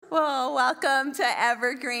Well, welcome to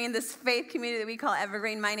Evergreen, this faith community that we call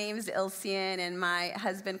Evergreen. My name is Ilcian, and my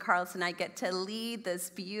husband, Carlos, and I get to lead this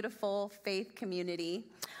beautiful faith community.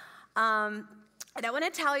 And I want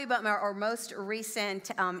to tell you about our most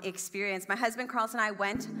recent experience. My husband, Carlos, and I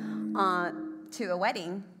went to a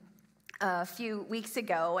wedding a few weeks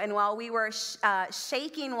ago, and while we were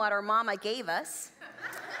shaking what our mama gave us,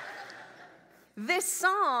 this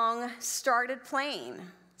song started playing.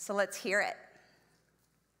 So let's hear it.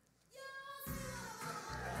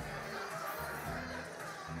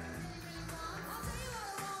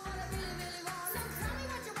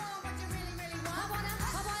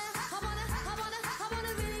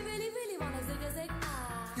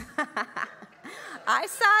 I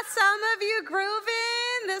saw some of you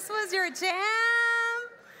grooving. This was your jam.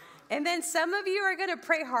 And then some of you are going to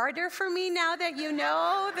pray harder for me now that you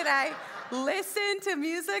know that I listen to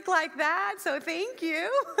music like that. So thank you.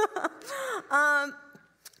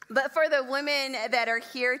 But for the women that are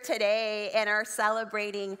here today and are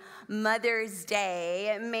celebrating Mother's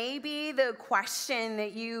Day, maybe the question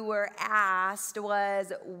that you were asked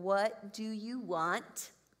was, what do you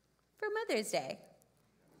want for Mother's Day?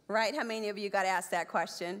 Right? How many of you got asked that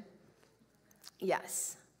question?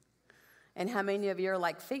 Yes. And how many of you are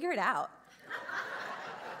like, figure it out?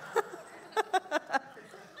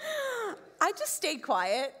 I just stayed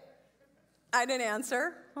quiet. I didn't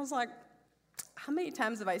answer. I was like, how many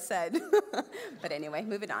times have I said? But anyway,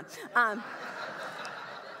 moving on. But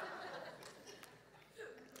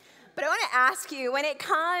I want to ask you, when it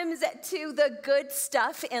comes to the good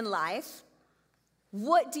stuff in life,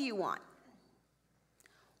 what do you want?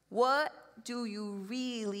 What do you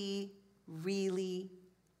really, really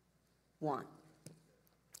want?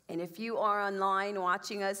 And if you are online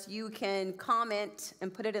watching us, you can comment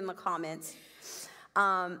and put it in the comments.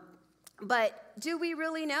 But do we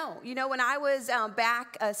really know? You know, when I was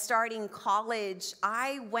back starting college,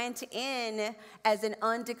 I went in as an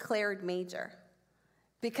undeclared major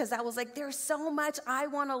because I was like, there's so much I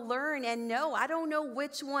want to learn, and no, I don't know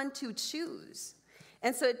which one to choose.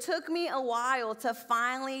 And so it took me a while to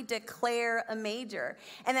finally declare a major.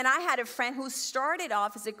 And then I had a friend who started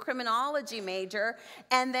off as a criminology major,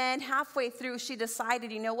 and then halfway through, she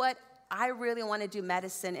decided, you know what, I really want to do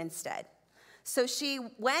medicine instead. So she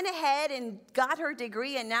went ahead and got her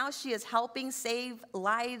degree, and now she is helping save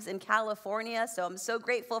lives in California, so I'm so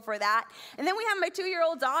grateful for that. And then we have my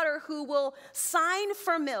 2-year-old daughter who will sign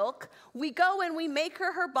for milk. We go and we make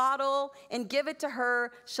her bottle and give it to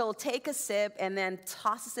her. She'll take a sip and then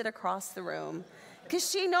tosses it across the room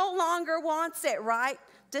because she no longer wants it, right?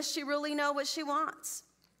 Does she really know what she wants?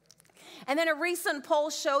 And then a recent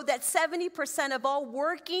poll showed that 70% of all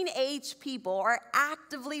working age people are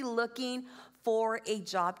actively looking for a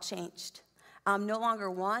job change, no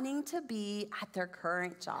longer wanting to be at their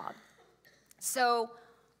current job. So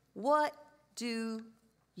what do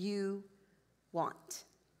you want?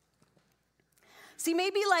 See,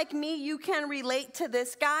 maybe like me, you can relate to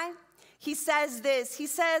this guy. He says this, he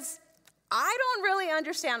says, I don't really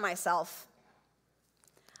understand myself.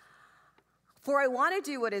 For I want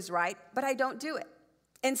to do what is right, but I don't do it.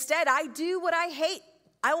 Instead, I do what I hate.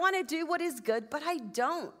 I want to do what is good, but I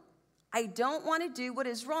don't. I don't want to do what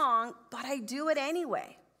is wrong, but I do it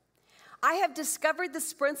anyway. I have discovered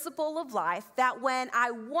this principle of life that when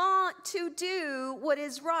I want to do what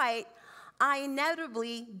is right, I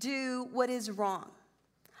inevitably do what is wrong.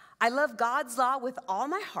 I love God's law with all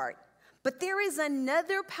my heart, but there is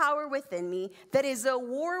another power within me that is at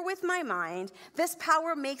war with my mind. This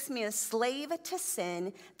power makes me a slave to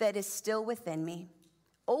sin that is still within me.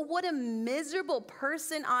 Oh, what a miserable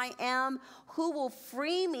person I am. Who will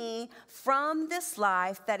free me from this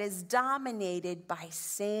life that is dominated by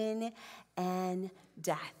sin and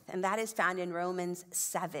death? And that is found in Romans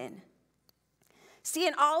 7. See,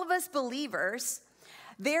 in all of us believers,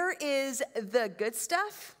 there is the good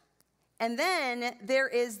stuff, and then there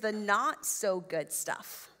is the not so good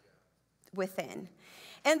stuff within.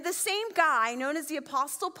 And the same guy, known as the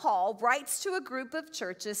Apostle Paul, writes to a group of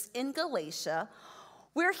churches in Galatia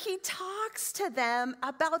where he talks to them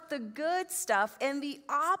about the good stuff and the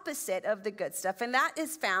opposite of the good stuff. And that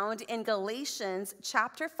is found in Galatians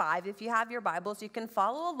chapter 5. If you have your Bibles, you can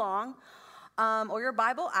follow along, or your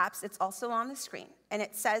Bible apps. It's also on the screen. And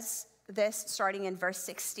it says this starting in verse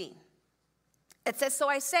 16. It says, so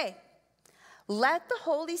I say, let the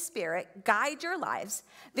Holy Spirit guide your lives.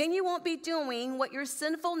 Then you won't be doing what your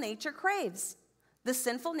sinful nature craves. The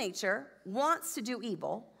sinful nature wants to do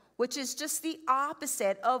evil, which is just the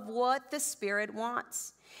opposite of what the Spirit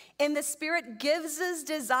wants. And the Spirit gives us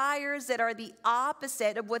desires that are the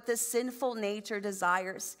opposite of what the sinful nature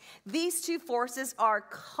desires. These two forces are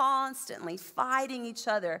constantly fighting each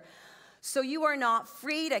other. So you are not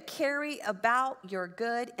free to carry about your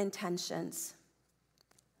good intentions.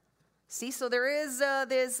 See, so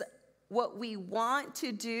there's what we want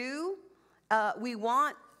to do. We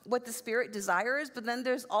want what the Spirit desires, but then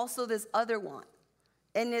there's also this other want.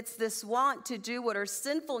 And it's this want to do what our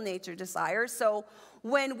sinful nature desires. So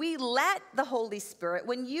when we let the Holy Spirit,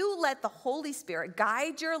 when you let the Holy Spirit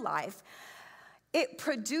guide your life, it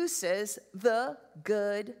produces the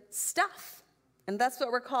good stuff. And that's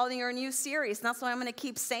what we're calling our new series. And that's why I'm going to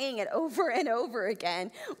keep saying it over and over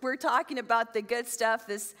again. We're talking about the good stuff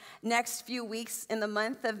this next few weeks in the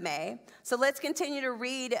month of May. So let's continue to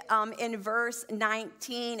read in verse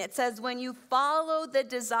 19. It says, when you follow the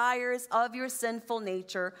desires of your sinful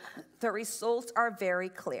nature, the results are very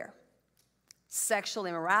clear. Sexual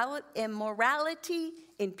immorality,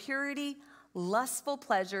 impurity, lustful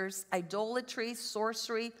pleasures, idolatry,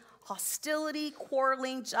 sorcery, hostility,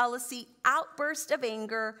 quarreling, jealousy, outburst of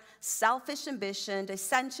anger, selfish ambition,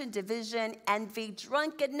 dissension, division, envy,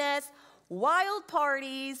 drunkenness, wild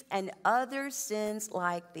parties, and other sins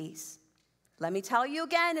like these. Let me tell you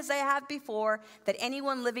again, as I have before, that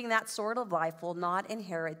anyone living that sort of life will not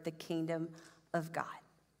inherit the kingdom of God.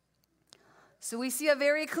 So we see a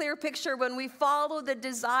very clear picture. When we follow the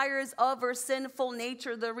desires of our sinful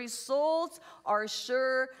nature, the results are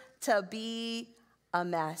sure to be a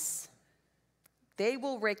mess. They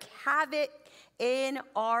will wreak havoc in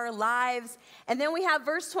our lives. And then we have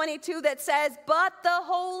verse 22 that says, but the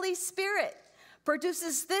Holy Spirit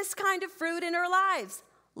produces this kind of fruit in our lives: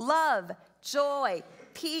 love, joy,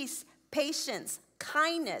 peace, patience,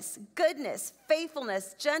 kindness, goodness,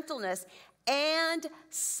 faithfulness, gentleness, and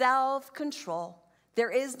self-control. There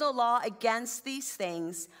is no law against these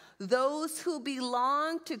things. Those who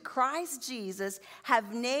belong to Christ Jesus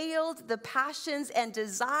have nailed the passions and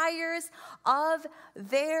desires of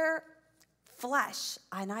their flesh.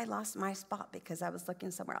 And I lost my spot because I was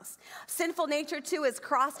looking somewhere else. Sinful nature too is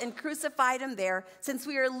crossed and crucified him there. Since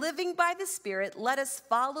we are living by the Spirit, let us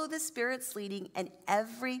follow the Spirit's leading in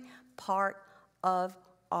every part of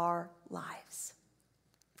our lives.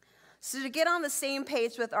 So to get on the same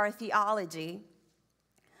page with our theology,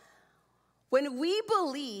 when we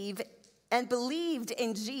believe and believed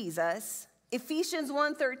in Jesus, Ephesians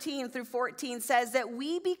 1:13 through 14 says that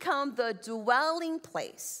we become the dwelling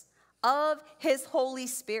place of his Holy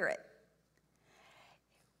Spirit.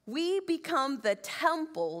 We become the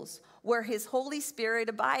temples where his Holy Spirit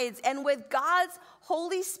abides. And with God's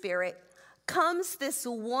Holy Spirit comes this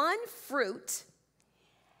one fruit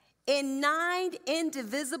in 9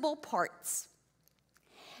 indivisible parts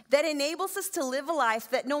that enables us to live a life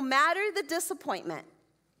that no matter the disappointment,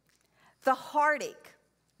 the heartache,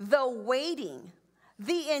 the waiting,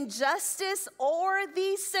 the injustice, or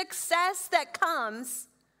the success that comes,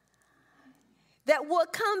 that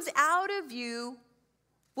what comes out of you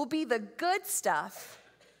will be the good stuff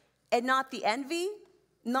and not the envy,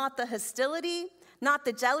 not the hostility, not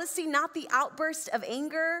the jealousy, not the outburst of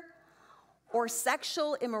anger or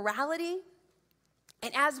sexual immorality.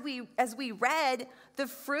 And as we read, the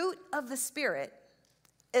fruit of the Spirit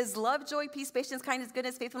is love, joy, peace, patience, kindness,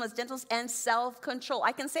 goodness, faithfulness, gentleness, and self-control.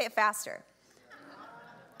 I can say it faster.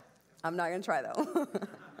 I'm not going to try, though.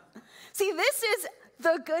 See, this is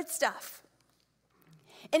the good stuff.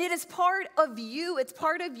 And it is part of you. It's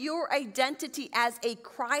part of your identity as a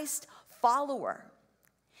Christ follower.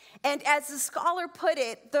 And as the scholar put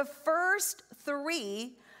it, the first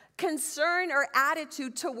 3 concern our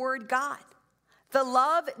attitude toward God. The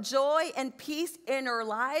love, joy, and peace in our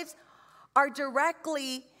lives are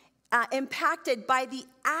directly impacted by the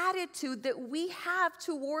attitude that we have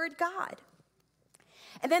toward God.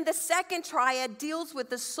 And then the second triad deals with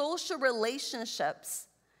the social relationships.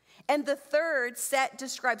 And the third set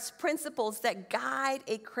describes principles that guide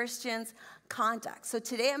a Christian's conduct. So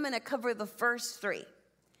today I'm going to cover the first 3.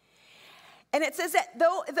 And it says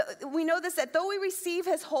that we know this, that though we receive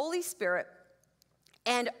his Holy Spirit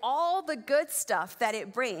and all the good stuff that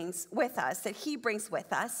it brings with us, that he brings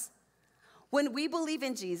with us, when we believe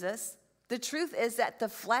in Jesus, the truth is that the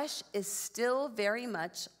flesh is still very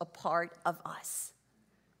much a part of us.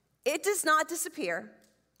 It does not disappear.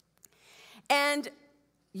 And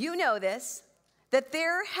you know this, that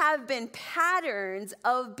there have been patterns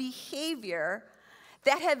of behavior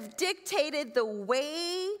that have dictated the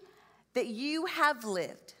way that you have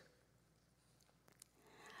lived,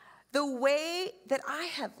 the way that I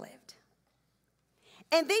have lived.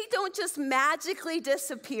 And they don't just magically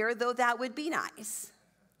disappear, though that would be nice.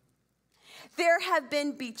 There have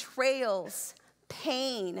been betrayals,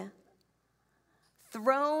 pain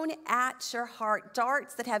thrown at your heart,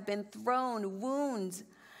 darts that have been thrown, wounds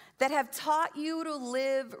that have taught you to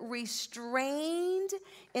live restrained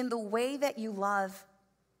in the way that you love.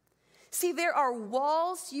 See, there are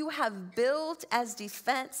walls you have built as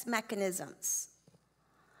defense mechanisms.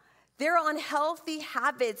 There are unhealthy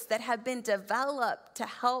habits that have been developed to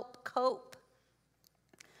help cope.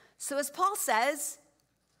 So as Paul says,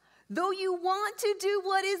 though you want to do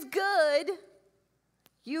what is good,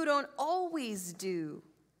 you don't always do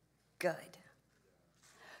good.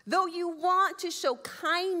 Though you want to show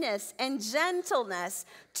kindness and gentleness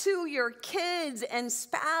to your kids and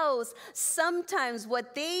spouse, sometimes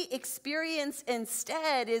what they experience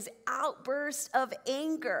instead is outbursts of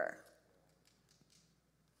anger.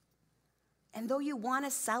 And though you want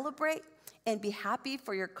to celebrate and be happy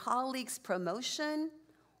for your colleague's promotion,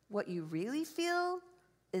 what you really feel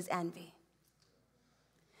is envy.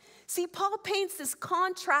 See, Paul paints this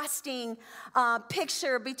contrasting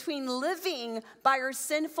picture between living by our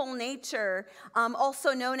sinful nature,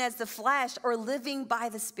 also known as the flesh, or living by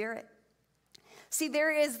the Spirit. See,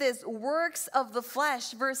 there is this works of the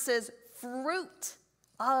flesh versus fruit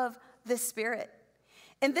of the Spirit.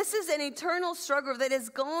 And this is an eternal struggle that is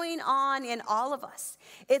going on in all of us.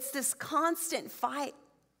 It's this constant fight.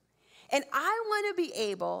 And I want to be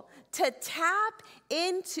able to tap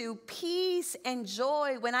into peace and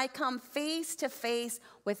joy when I come face to face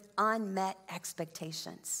with unmet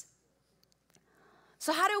expectations.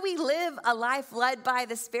 So how do we live a life led by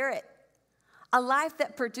the Spirit? A life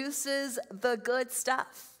that produces the good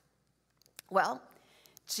stuff? Well,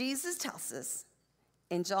 Jesus tells us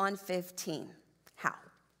in John 15 how.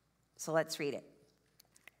 So let's read it.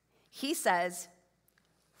 He says,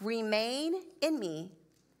 "Remain in me,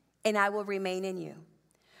 and I will remain in you.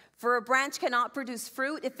 For a branch cannot produce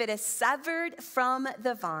fruit if it is severed from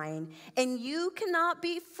the vine, and you cannot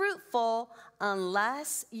be fruitful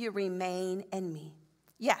unless you remain in me.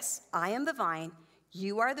 Yes, I am the vine,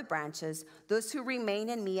 you are the branches. Those who remain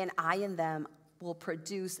in me and I in them will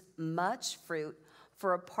produce much fruit,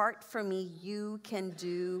 for apart from me you can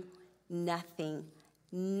do nothing.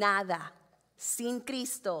 Nada. Sin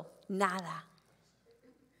Cristo, nada."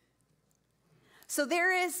 So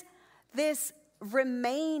there is this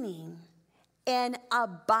remaining and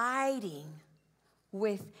abiding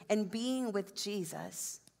with and being with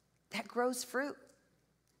Jesus that grows fruit.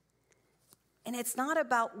 And it's not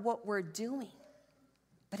about what we're doing,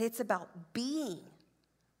 but it's about being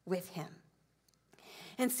with him.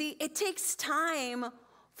 And see, it takes time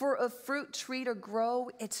for a fruit tree to grow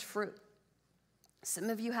its fruit. Some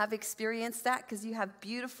of you have experienced that because you have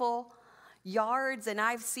beautiful yards, and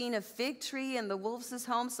I've seen a fig tree in the Wolves'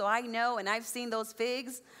 home, so I know, and I've seen those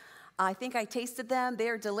figs. I think I tasted them.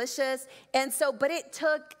 They're delicious. And so, but it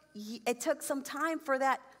took some time for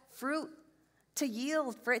that fruit to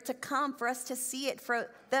yield, for it to come, for us to see it,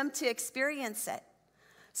 for them to experience it.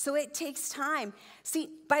 So it takes time. See,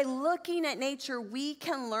 by looking at nature, we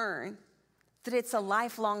can learn that it's a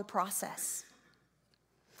lifelong process.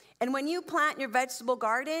 And when you plant your vegetable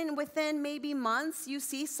garden, within maybe months, you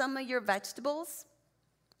see some of your vegetables.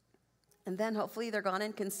 And then hopefully they're gone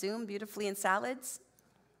and consumed beautifully in salads.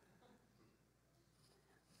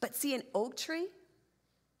 But see, an oak tree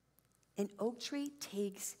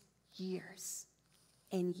takes years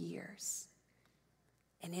and years.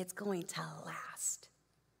 And it's going to last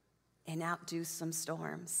and outdo some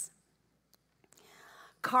storms.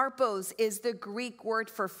 Karpos is the Greek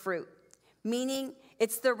word for fruit, meaning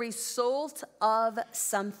it's the result of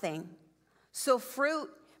something. So fruit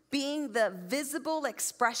being the visible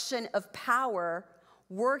expression of power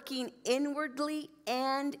working inwardly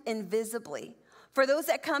and invisibly. For those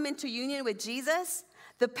that come into union with Jesus,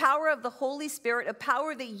 the power of the Holy Spirit, a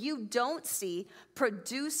power that you don't see,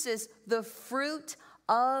 produces the fruit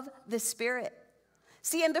of the Spirit.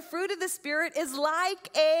 See, and the fruit of the Spirit is like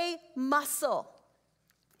a muscle.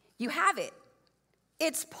 You have it.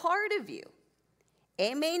 It's part of you.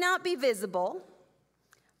 It may not be visible,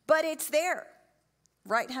 but it's there,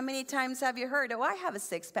 right? How many times have you heard, "Oh, I have a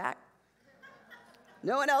six-pack"?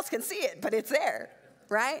 No one else can see it, but it's there,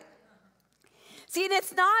 right? See, and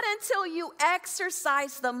it's not until you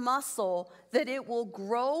exercise the muscle that it will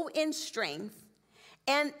grow in strength,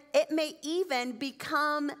 and it may even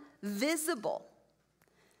become visible.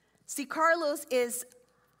 See, Carlos is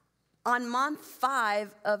on month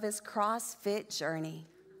 5 of his CrossFit journey.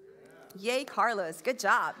 Yay, Carlos. Good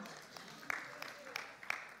job.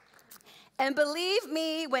 And believe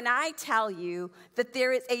me when I tell you that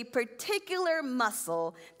there is a particular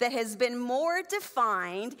muscle that has been more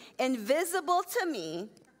defined and visible to me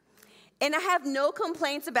And I have no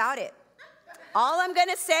complaints about it. All I'm going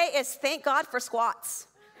to say is thank God for squats.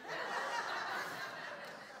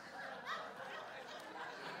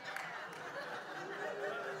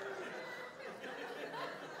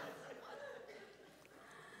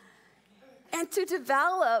 And to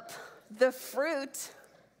develop the fruit,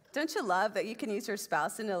 don't you love that you can use your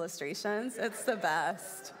spouse in illustrations? It's the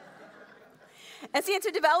best. And see, and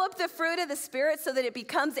to develop the fruit of the Spirit so that it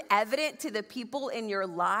becomes evident to the people in your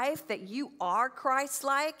life that you are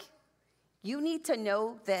Christ-like, you need to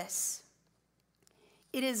know this.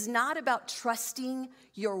 It is not about trusting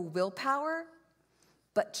your willpower,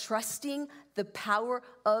 but trusting the power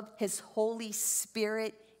of His Holy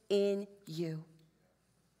Spirit in you.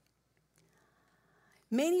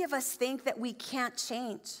 Many of us think that we can't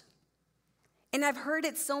change. And I've heard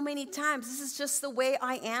it so many times. This is just the way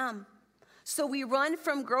I am. So we run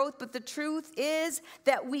from growth, but the truth is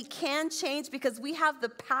that we can change because we have the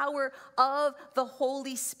power of the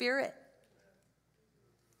Holy Spirit.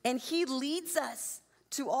 And He leads us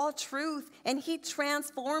to all truth, and He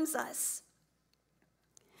transforms us.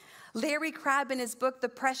 Larry Crabb, in his book, The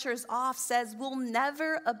Pressure's Off, says, we'll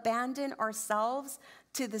never abandon ourselves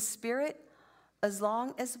to the Spirit as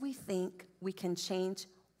long as we think we can change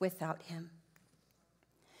without Him.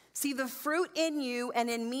 See, the fruit in you and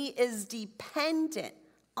in me is dependent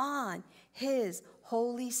on His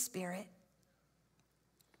Holy Spirit.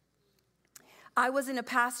 I was in a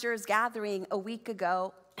pastor's gathering a week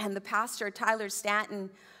ago, and the pastor, Tyler Stanton,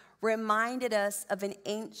 reminded us of an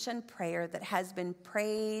ancient prayer that has been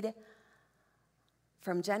prayed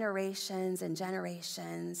from generations and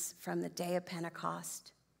generations from the day of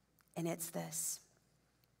Pentecost. And it's this: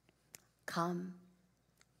 come,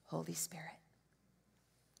 Holy Spirit.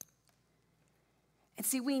 And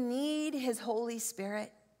see, we need His Holy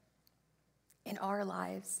Spirit in our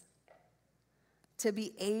lives to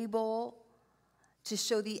be able to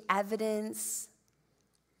show the evidence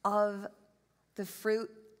of the fruit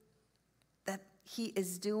that He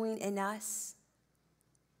is doing in us.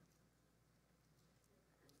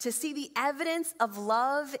 To see the evidence of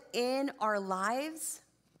love in our lives,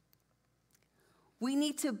 we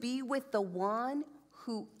need to be with the one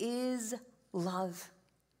who is love.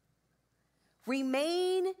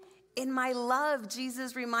 Remain in my love,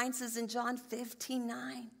 Jesus reminds us in John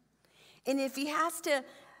 15:9. And if He has to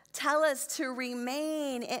tell us to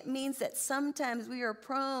remain, it means that sometimes we are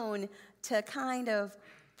prone to kind of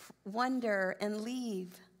wonder and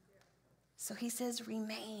leave. So He says,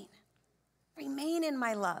 remain. Remain in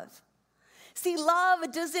my love. See,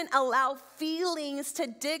 love doesn't allow feelings to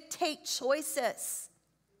dictate choices.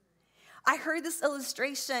 I heard this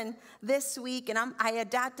illustration this week, and I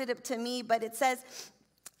adapted it to me, but it says,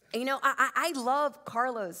 I love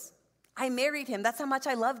Carlos. I married him. That's how much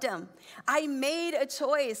I loved him. I made a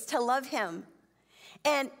choice to love him,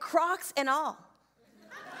 and Crocs and all.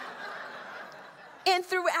 And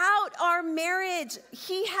throughout our marriage,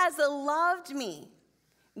 he has loved me.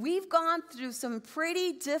 We've gone through some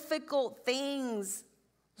pretty difficult things,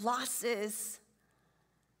 losses,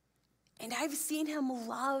 and I've seen him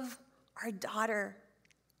love our daughter,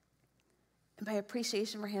 and my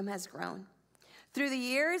appreciation for him has grown. Through the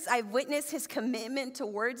years, I've witnessed his commitment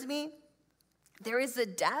towards me. There is a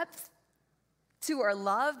depth to our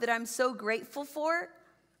love that I'm so grateful for,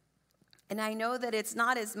 and I know that it's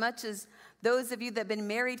not as much as those of you that have been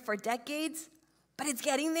married for decades, but it's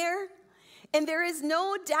getting there, and there is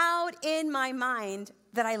no doubt in my mind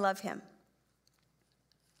that I love him.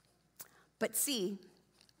 But see,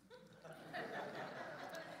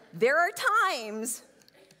 there are times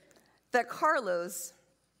that Carlos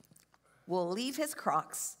will leave his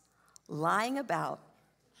Crocs lying about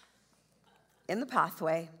in the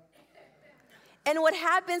pathway. And what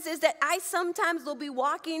happens is that I sometimes will be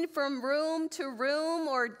walking from room to room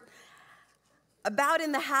or about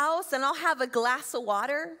in the house, and I'll have a glass of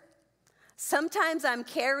water. Sometimes I'm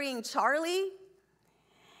carrying Charlie.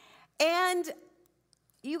 And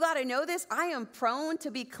you got to know this, I am prone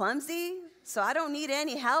to be clumsy, so I don't need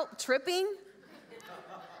any help tripping.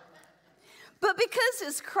 But because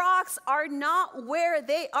his Crocs are not where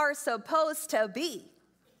they are supposed to be,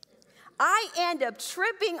 I end up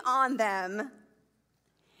tripping on them.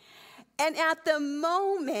 And at the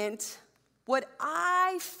moment, what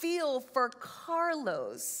I feel for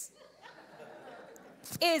Carlos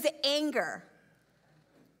is anger.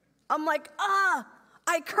 I'm like, I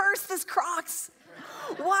curse this Crocs.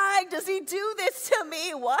 Why does he do this to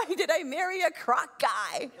me? Why did I marry a Croc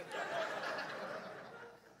guy?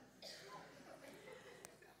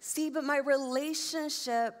 See, but my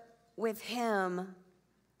relationship with him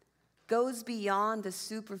goes beyond the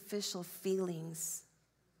superficial feelings.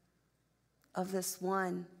 of this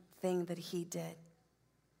one thing that he did,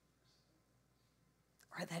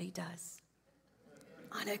 or that he does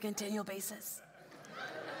on a continual basis.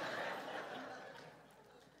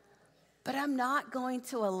 But I'm not going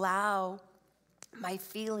to allow my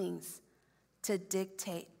feelings to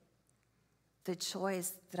dictate the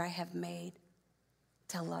choice that I have made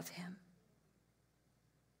to love him.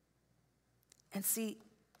 And see,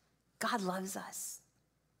 God loves us.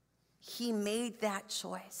 He made that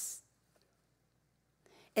choice.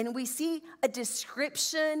 And we see a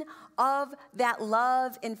description of that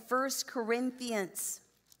love in 1 Corinthians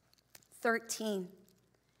 13.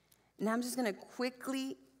 And I'm just going to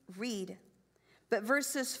quickly read. But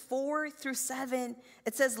verses 4-7,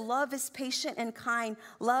 it says, love is patient and kind.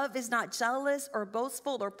 Love is not jealous or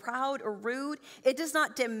boastful or proud or rude. It does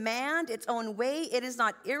not demand its own way. It is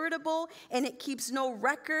not irritable, and it keeps no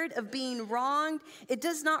record of being wronged. It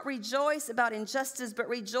does not rejoice about injustice, but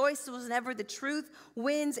rejoices whenever the truth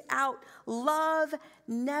wins out. Love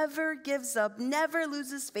never gives up, never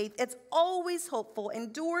loses faith. It's always hopeful,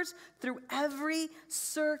 endures through every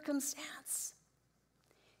circumstance.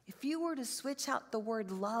 If you were to switch out the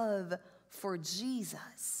word love for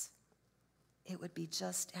Jesus, it would be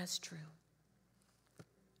just as true.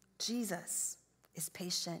 Jesus is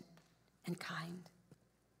patient and kind.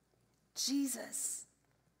 Jesus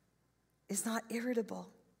is not irritable.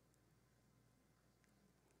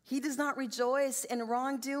 He does not rejoice in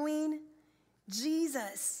wrongdoing.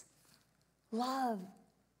 Jesus, love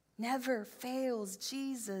never fails.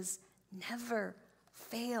 Jesus never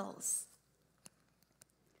fails.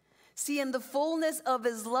 See, and the fullness of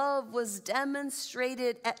his love was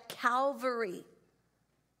demonstrated at Calvary,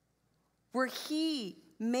 where he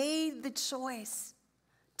made the choice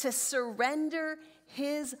to surrender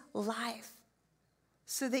his life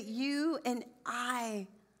so that you and I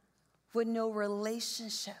would know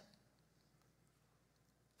relationship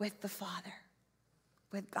with the Father,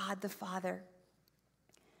 with God the Father.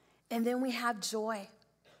 And then we have joy.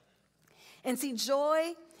 And see,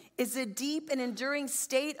 joy is a deep and enduring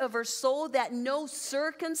state of our soul that no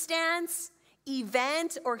circumstance,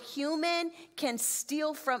 event, or human can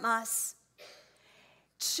steal from us.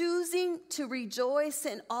 Choosing to rejoice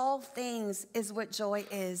in all things is what joy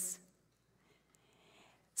is.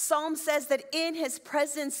 Psalm says that in his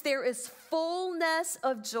presence there is fullness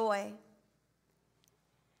of joy.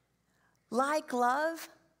 Like love,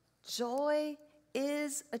 joy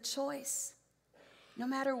is a choice. No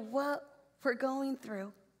matter what we're going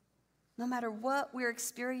through, no matter what we're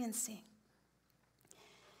experiencing.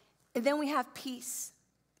 And then we have peace.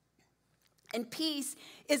 And peace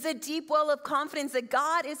is a deep well of confidence that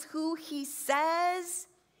God is who he says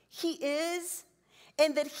he is,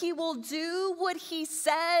 and that he will do what he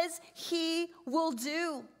says he will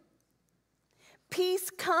do. Peace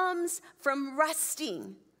comes from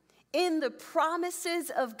resting in the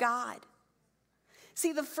promises of God.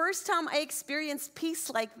 See, the first time I experienced peace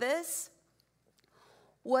like this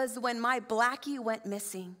was when my Blackie went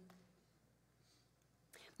missing.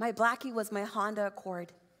 My Blackie was my Honda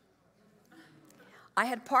Accord. I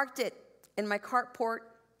had parked it in my carport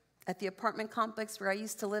at the apartment complex where I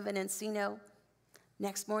used to live in Encino.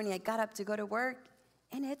 Next morning, I got up to go to work,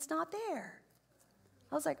 and it's not there.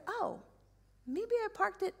 I was like, oh, maybe I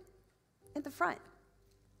parked it in the front.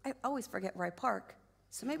 I always forget where I park,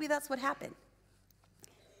 so maybe that's what happened.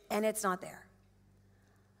 And it's not there.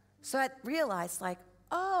 So I realized, like,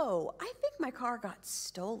 oh, I think my car got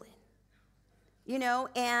stolen. You know,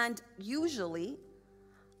 and usually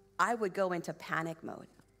I would go into panic mode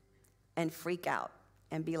and freak out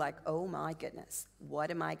and be like, oh my goodness,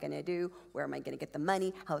 what am I going to do? Where am I going to get the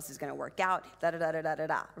money? How is this going to work out?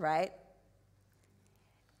 Da-da-da-da-da-da, right?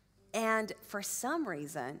 And for some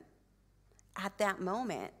reason, at that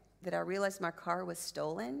moment that I realized my car was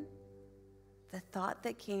stolen, the thought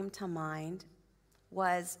that came to mind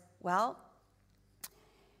was, well,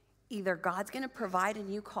 either God's going to provide a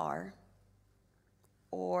new car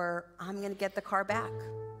or I'm going to get the car back.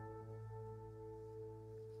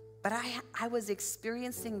 But I was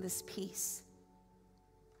experiencing this peace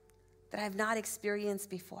that I've not experienced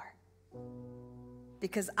before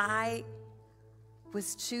because I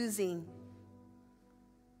was choosing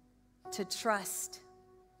to trust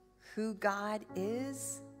who God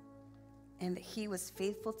is and that he was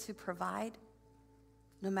faithful to provide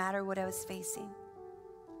no matter what I was facing.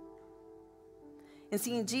 And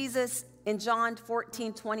seeing Jesus in John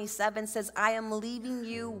 14:27 says, I am leaving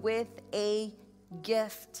you with a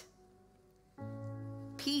gift.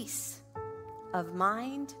 Peace of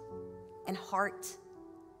mind and heart.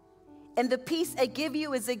 And the peace I give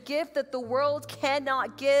you is a gift that the world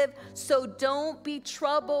cannot give. So don't be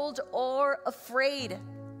troubled or afraid.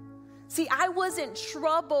 See, I wasn't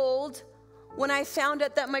troubled when I found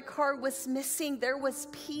out that my car was missing. There was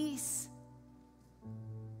peace.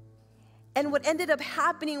 And what ended up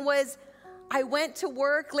happening was I went to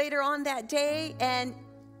work later on that day, and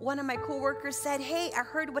one of my coworkers said, hey, I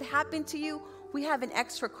heard what happened to you. We have an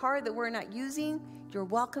extra car that we're not using. You're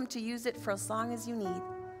welcome to use it for as long as you need.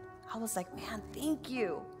 I was like, man, thank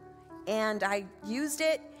you. And I used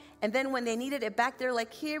it. And then when they needed it back, they're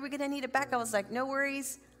like, here, we're going to need it back. I was like, no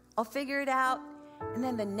worries. I'll figure it out. And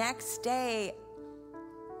then the next day,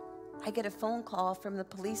 I get a phone call from the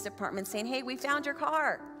police department saying, hey, we found your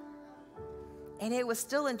car. And it was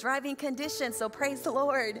still in driving condition, so praise the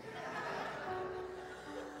Lord.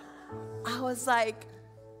 I was like,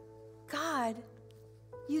 God,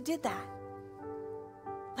 you did that.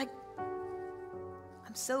 Like,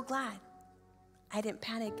 I'm so glad I didn't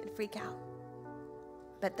panic and freak out,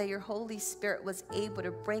 but that your Holy Spirit was able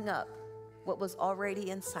to bring up what was already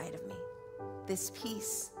inside of me, this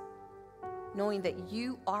peace, knowing that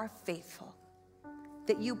you are faithful,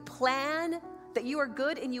 that you plan, that you are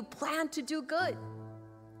good and you plan to do good.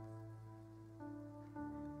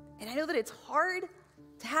 And I know that it's hard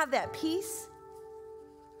to have that peace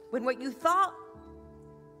when what you thought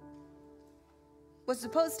was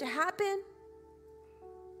supposed to happen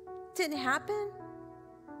didn't happen.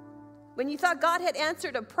 When you thought God had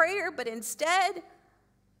answered a prayer, but instead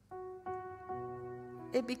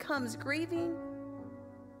it becomes grieving.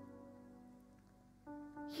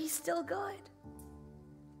 He's still good.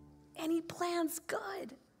 And he plans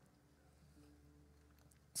good.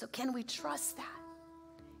 So can we trust that?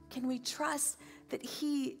 Can we trust that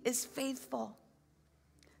he is faithful?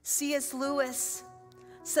 C.S. Lewis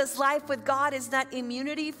says life with God is not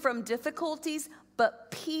immunity from difficulties, but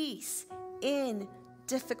peace in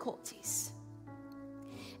difficulties.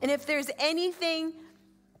 And if there's anything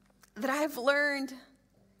that I've learned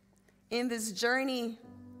in this journey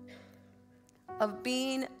of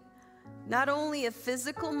being not only a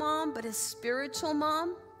physical mom, but a spiritual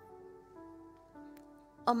mom,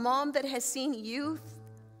 a mom that has seen youth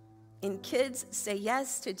and kids say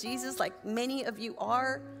yes to Jesus, like many of you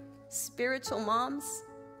are spiritual moms,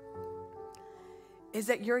 is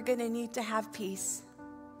that you're going to need to have peace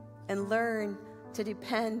and learn to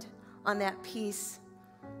depend on that peace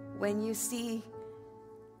when you see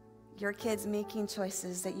your kids making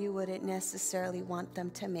choices that you wouldn't necessarily want them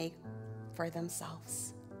to make for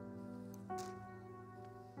themselves.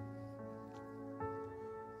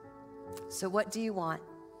 So what do you want?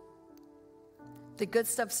 The good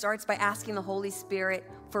stuff starts by asking the Holy Spirit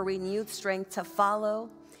for renewed strength to follow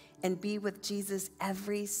and be with Jesus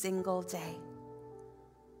every single day.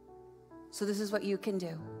 So this is what you can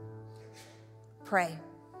do. Pray.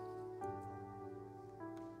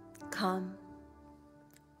 Come,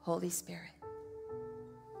 Holy Spirit.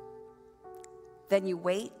 Then you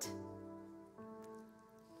wait,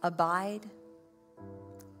 abide,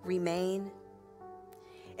 remain.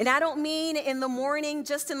 And I don't mean in the morning,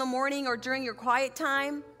 just in the morning or during your quiet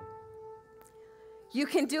time. You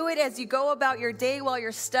can do it as you go about your day while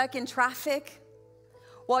you're stuck in traffic,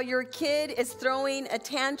 while your kid is throwing a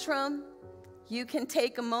tantrum. You can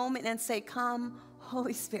take a moment and say, come,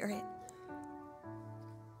 Holy Spirit.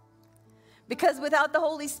 Because without the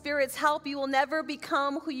Holy Spirit's help, you will never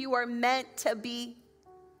become who you are meant to be.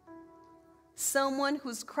 Someone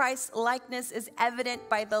whose Christ likeness is evident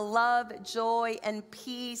by the love, joy, and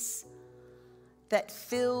peace that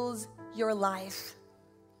fills your life.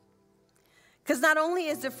 Because not only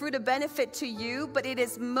is the fruit a benefit to you, but it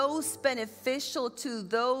is most beneficial to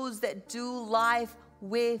those that do life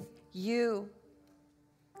with you.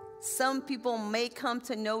 Some people may come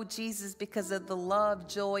to know Jesus because of the love,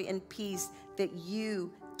 joy, and peace that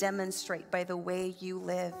you demonstrate by the way you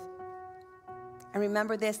live. And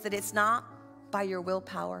remember this, that it's not by your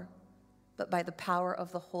willpower, but by the power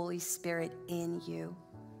of the Holy Spirit in you.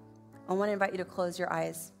 I want to invite you to close your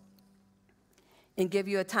eyes and give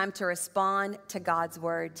you a time to respond to God's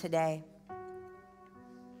word today.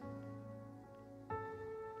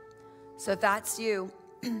 So if that's you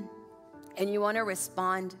and you want to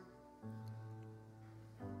respond,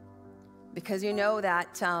 because you know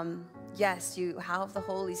that, yes, you have the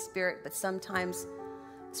Holy Spirit, but sometimes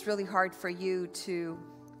it's really hard for you to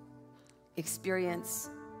experience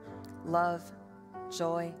love,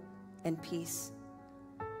 joy, and peace.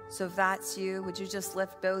 So if that's you, would you just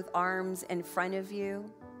lift both arms in front of you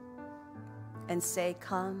and say,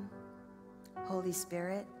 come, Holy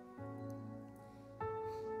Spirit.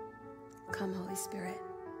 Come, Holy Spirit.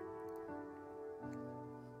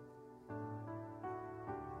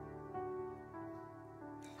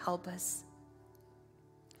 Help us.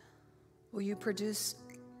 Will you produce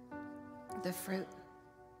the fruit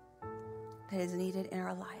that is needed in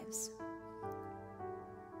our lives?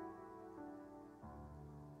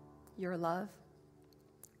 Your love,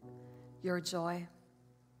 your joy,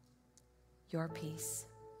 your peace.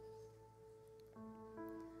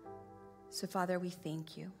 So, Father, we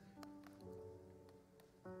thank you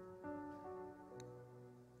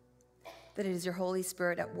that it is your Holy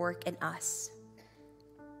Spirit at work in us.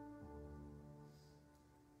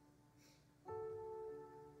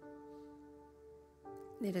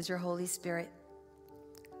 It is your Holy Spirit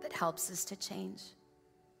that helps us to change.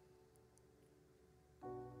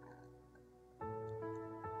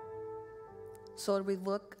 So, Lord, we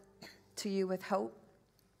look to you with hope.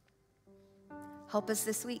 Help us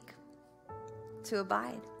this week to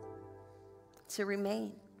abide, to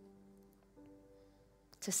remain,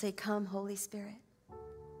 to say, come, Holy Spirit,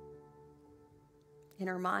 in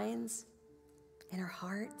our minds, in our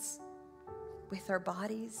hearts, with our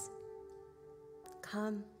bodies.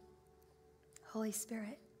 Come, Holy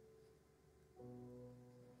Spirit.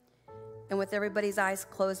 And with everybody's eyes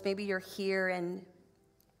closed, maybe you're here and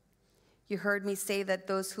you heard me say that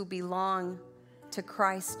those who belong to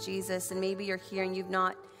Christ Jesus, and maybe you're here and you've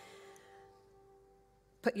not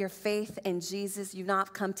put your faith in Jesus, you've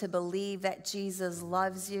not come to believe that Jesus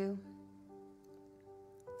loves you,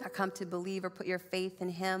 not come to believe or put your faith in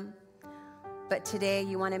him. But today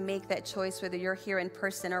you want to make that choice, whether you're here in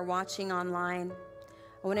person or watching online.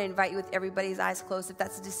 I want to invite you, with everybody's eyes closed, if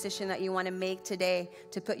that's a decision that you want to make today,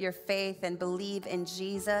 to put your faith and believe in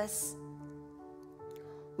Jesus.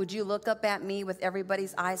 Would you look up at me with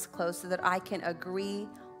everybody's eyes closed so that I can agree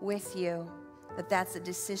with you that that's a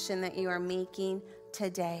decision that you are making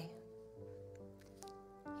today?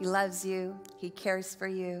 He loves you. He cares for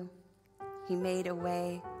you. He made a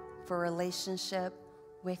way for a relationship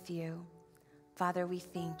with you. Father, we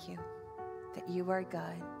thank you that you are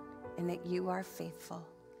good and that you are faithful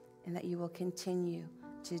and that you will continue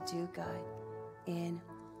to do good in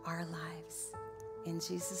our lives. In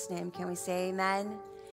Jesus' name, can we say amen?